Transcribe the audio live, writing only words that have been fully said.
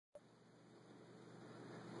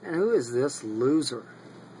And who is this loser?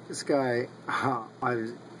 This guy, I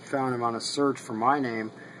found him on a search for my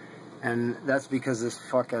name, and that's because this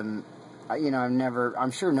fucking, you know,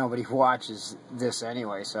 I'm sure nobody watches this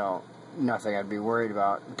anyway, so nothing I'd be worried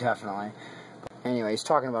about, definitely. Anyway, he's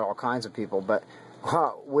talking about all kinds of people, but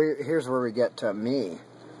here's where we get to me.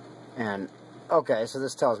 And, okay, so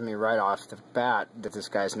this tells me right off the bat that this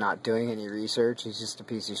guy's not doing any research, he's just a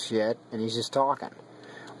piece of shit, and he's just talking.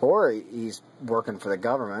 Or he's working for the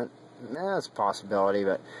government. That's a possibility,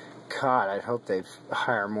 but God, I'd hope they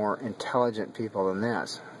hire more intelligent people than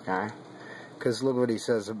this, okay? Because look what he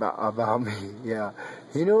says about me. Yeah,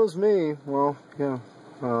 he knows me. Well, yeah.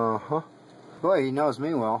 Uh-huh. Boy, he knows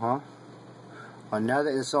me well, huh?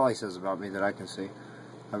 Another, this is all he says about me that I can see.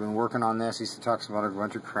 I've been working on this. He talks about a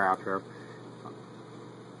bunch of crap here.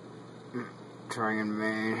 Trying in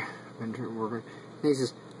Maine. Been working. And he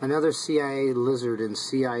says, another CIA lizard in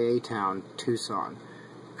CIA town, Tucson.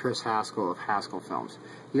 Chris Haskell of Haskell Films.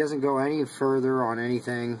 He doesn't go any further on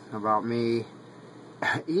anything about me.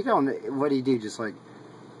 What'd he do? Just like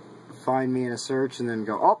find me in a search and then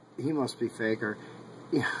go, oh, he must be fake, or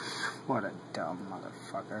yeah, what a dumb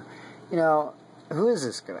motherfucker. You know, who is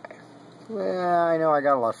this guy? Well, I know I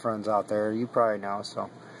got a lot of friends out there. You probably know, so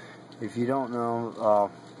if you don't know,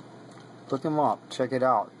 look him up. Check it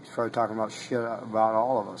out. He's probably talking about shit about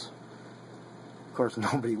all of us. Of course,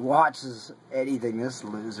 nobody watches anything this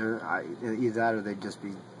loser. Either that or they'd just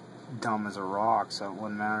be dumb as a rock, so it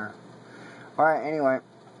wouldn't matter. Alright, anyway,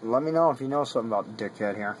 let me know if you know something about the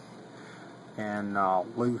dickhead here. And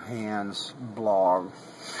Luhan's blog.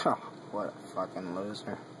 What a fucking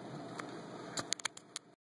loser.